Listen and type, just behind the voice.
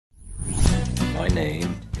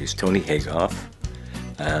name is Tony Haygarth,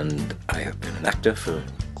 and I have been an actor for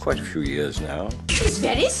quite a few years now. She's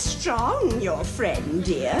very strong, your friend,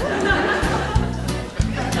 dear.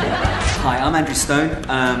 Hi, I'm Andrew Stone.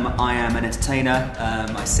 I am an entertainer.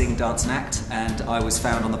 I sing, dance and act, and I was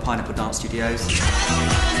found on the Pineapple Dance Studios.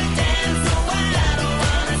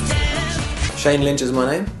 Shane Lynch is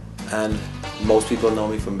my name, and most people know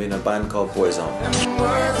me from being in a band called Boyzone.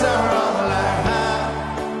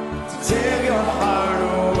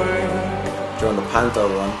 During the Panto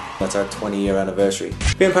run, that's our 20-year anniversary.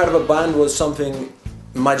 Being part of a band was something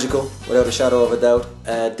magical, without a shadow of a doubt.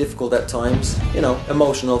 Difficult at times, you know,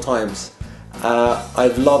 emotional times.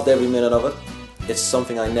 I've loved every minute of it. It's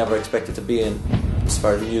something I never expected to be in. As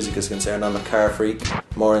far as music is concerned, I'm a car freak,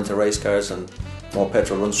 more into race cars, and more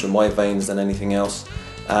petrol runs through my veins than anything else.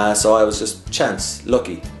 So I was just chance,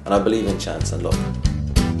 lucky, and I believe in chance and luck.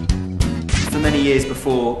 For many years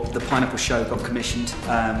before the Pineapple show got commissioned,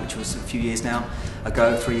 which was a few years now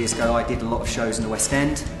ago, 3 years ago, I did a lot of shows in the West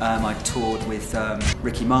End. I toured with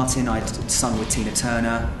Ricky Martin, I sung with Tina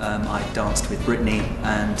Turner, I danced with Britney,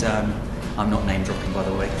 and I'm not name dropping, by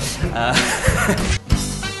the way.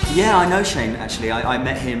 Yeah, I know Shane, actually. I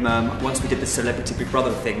met him once we did the Celebrity Big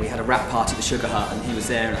Brother thing. We had a rap party at the Sugar Hut and he was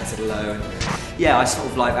there and I said hello. And yeah, I sort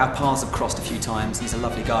of like, our paths have crossed a few times. He's a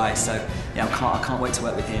lovely guy, so yeah, I can't wait to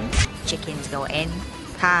work with him. Chickens go in,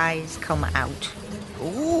 pies come out.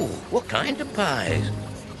 Ooh, what kind of pies?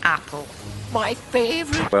 Apple. My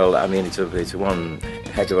favourite. Well, I mean, it's one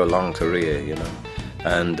heck of a long career, you know.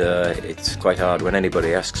 And it's quite hard when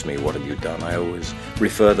anybody asks me, what have you done? I always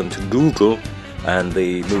refer them to Google and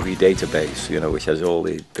the movie database, you know, which has all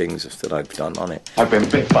the things that I've done on it. I've been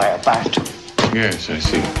bit by a bat. Yes, I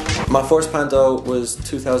see. My first panto was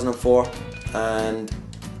 2004, and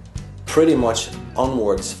pretty much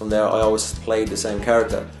onwards from there I always played the same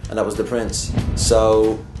character, and that was the Prince.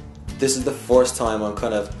 So this is the first time I'm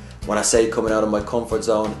kind of, when I say coming out of my comfort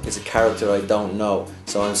zone, it's a character I don't know,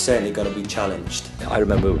 so I'm certainly going to be challenged. I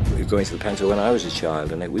remember going to the Panto when I was a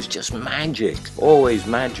child, and it was just magic, always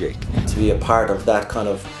magic. To be a part of that kind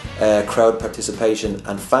of crowd participation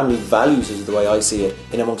and family values is the way I see it,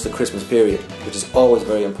 in amongst the Christmas period, which is always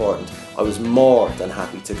very important. I was more than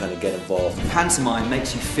happy to kind of get involved. Pantomime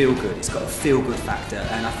makes you feel good. It's got a feel-good factor,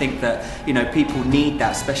 and I think that, you know, people need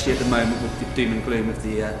that, especially at the moment with the doom and gloom of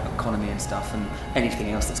the economy and stuff, and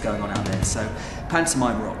anything else that's going on out there. So,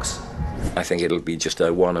 pantomime rocks. I think it'll be just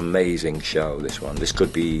one amazing show, this one. This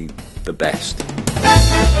could be the best.